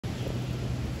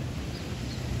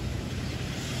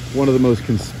one of the most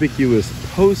conspicuous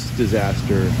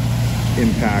post-disaster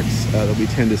impacts that we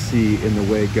tend to see in the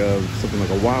wake of something like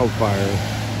a wildfire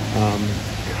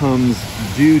comes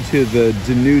due to the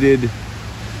denuded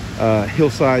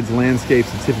hillsides,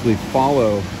 landscapes that typically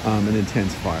follow an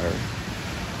intense fire.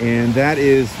 And that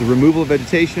is the removal of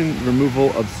vegetation,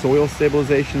 removal of soil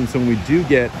stabilization. So when we do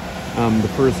get the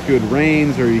first good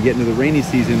rains, or you get into the rainy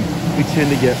season, we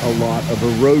tend to get a lot of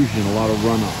erosion, a lot of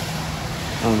runoff.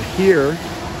 Here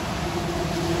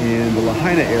in the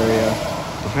Lahaina area,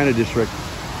 Lahaina district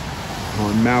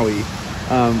on Maui,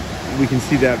 we can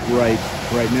see that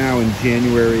right now in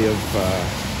January of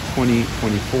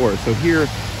 2024. So here,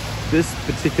 this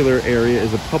particular area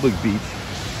is a public beach,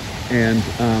 and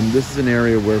this is an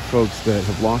area where folks that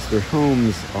have lost their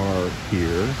homes are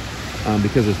here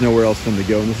because there's nowhere else for them to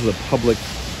go. And this is a public,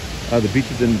 the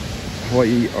beaches in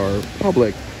Hawaii are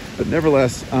public, but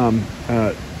nevertheless,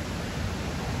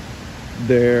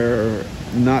 they're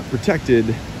not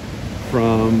protected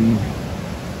from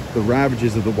the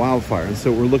ravages of the wildfire. And so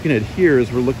what we're looking at here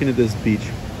is we're looking at this beach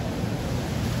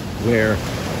where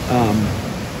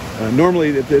normally,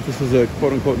 if this was a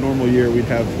quote-unquote normal year, we'd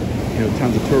have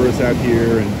tons of tourists out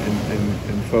here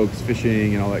and folks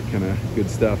fishing and all that kind of good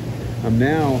stuff.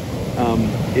 Now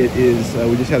it is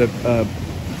we just had a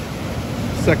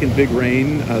second big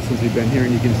rain since we've been here,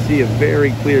 and you can see a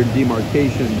very clear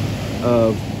demarcation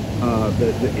of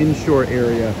the inshore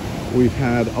area. We've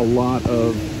had a lot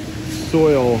of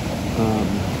soil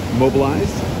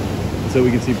mobilized, so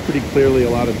we can see pretty clearly a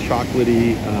lot of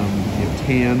chocolatey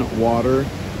tan water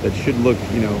that should look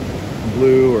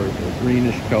blue or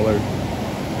greenish colored,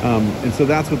 and so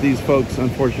that's what these folks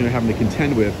unfortunately are having to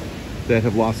contend with that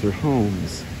have lost their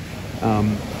homes.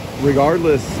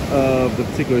 Regardless of the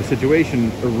particular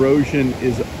situation, erosion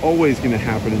is always going to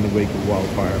happen in the wake of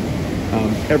wildfire.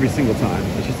 Every single time.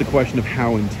 It's just a question of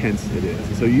how intense it is.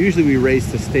 And so usually we race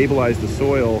to stabilize the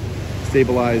soil,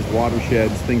 stabilize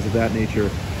watersheds, things of that nature.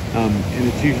 And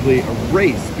it's usually a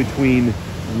race between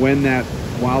when that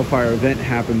wildfire event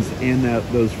happens and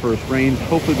those first rains.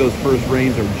 Hopefully those first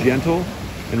rains are gentle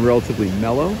and relatively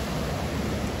mellow,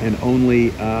 and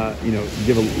only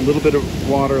give a little bit of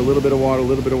water, a little bit of water, a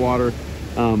little bit of water.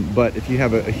 But if you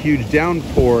have a huge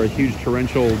downpour, a huge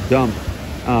torrential dump,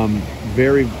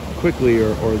 very quickly or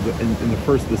in the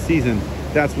first of the season,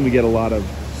 that's when we get a lot of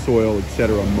soil,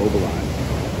 etc., mobilized.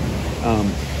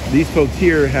 These folks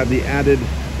here have the added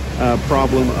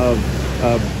problem of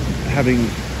having,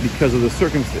 because of their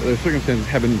circumstances,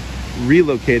 having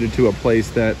relocated to a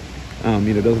place that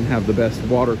doesn't have the best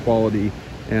water quality,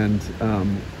 and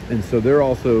so they're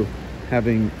also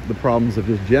having the problems of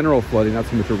just general flooding, not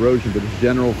so much erosion, but just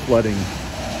general flooding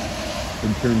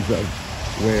in terms of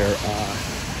where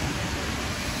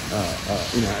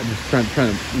just trying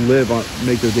to live on,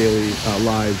 make their daily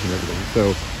lives and everything.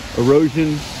 So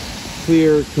erosion,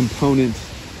 clear component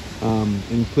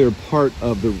and clear part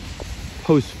of the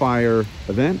post-fire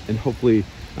event, and hopefully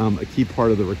a key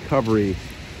part of the recovery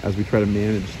as we try to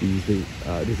manage these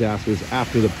disasters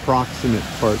after the proximate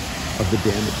part of the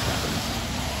damage happens.